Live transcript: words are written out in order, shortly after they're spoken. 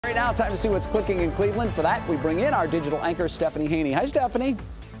Right now, time to see what's clicking in Cleveland. For that, we bring in our digital anchor, Stephanie Haney. Hi, Stephanie.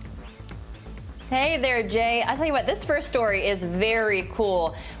 Hey there, Jay. I tell you what, this first story is very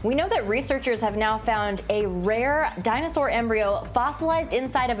cool. We know that researchers have now found a rare dinosaur embryo fossilized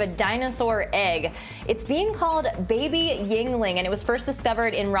inside of a dinosaur egg. It's being called baby Yingliang, and it was first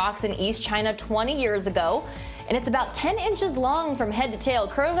discovered in rocks in East China 20 years ago. And it's about 10 inches long from head to tail,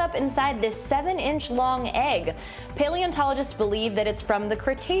 curled up inside this 7-inch long egg. Paleontologists believe that it's from the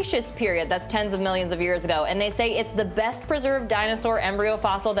Cretaceous period, that's tens of millions of years ago, and they say it's the best preserved dinosaur embryo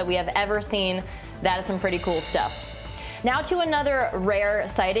fossil that we have ever seen. That is some pretty cool stuff. Now to another rare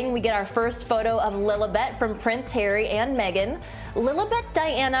sighting. We get our first photo of Lilibet from Prince Harry and Meghan. Lilibet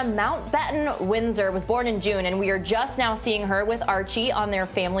Diana Mountbatten Windsor was born in June, and we are just now seeing her with Archie on their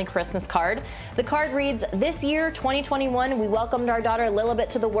family Christmas card. The card reads, "This year, 2021, we welcomed our daughter Lilibet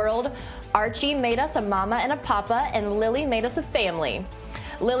to the world. Archie made us a mama and a papa, and Lily made us a family."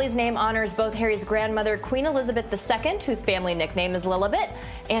 Lily's name honors both Harry's grandmother, Queen Elizabeth II, whose family nickname is Lilibet,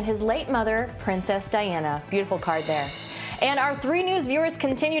 and his late mother, Princess Diana. Beautiful card there. And our 3 News viewers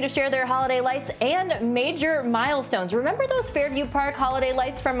continue to share their holiday lights and major milestones. Remember those Fairview Park holiday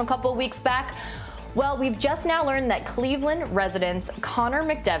lights from a couple weeks back? Well, we've just now learned that Cleveland residents Connor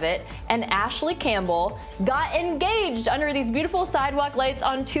McDevitt and Ashley Campbell got engaged under these beautiful sidewalk lights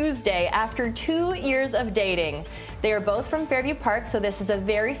on Tuesday after 2 years of dating. They are both from Fairview Park, so this is a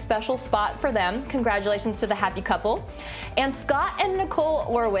very special spot for them. Congratulations to the happy couple. And Scott and Nicole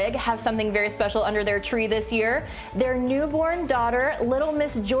Orwig have something very special under their tree this year. Their newborn daughter, little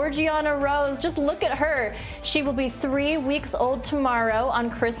Miss Georgiana Rose, just look at her. She will be 3 weeks old tomorrow on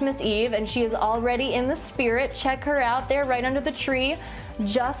Christmas Eve, and she is already in the spirit. Check her out there right under the tree,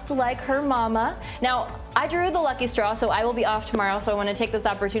 just like her mama. Now, I drew the lucky straw, so I will be off tomorrow, so I want to take this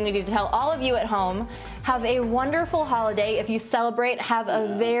opportunity to tell all of you at home, have a wonderful holiday. If you celebrate, have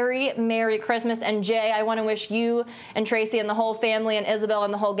a very Merry Christmas. And Jay, I want to wish you and Tracy and the whole family and Isabel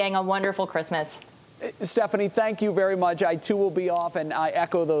and the whole gang a wonderful Christmas. Stephanie, thank you very much. I, too, will be off, and I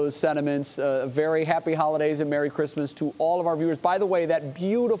echo those sentiments. Very happy holidays and Merry Christmas to all of our viewers. By the way, that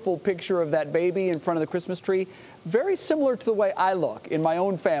beautiful picture of that baby in front of the Christmas tree, very similar to the way I look in my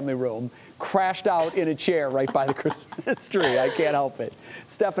own family room, crashed out in a chair right by the Christmas tree. I can't help it.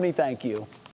 Stephanie, thank you.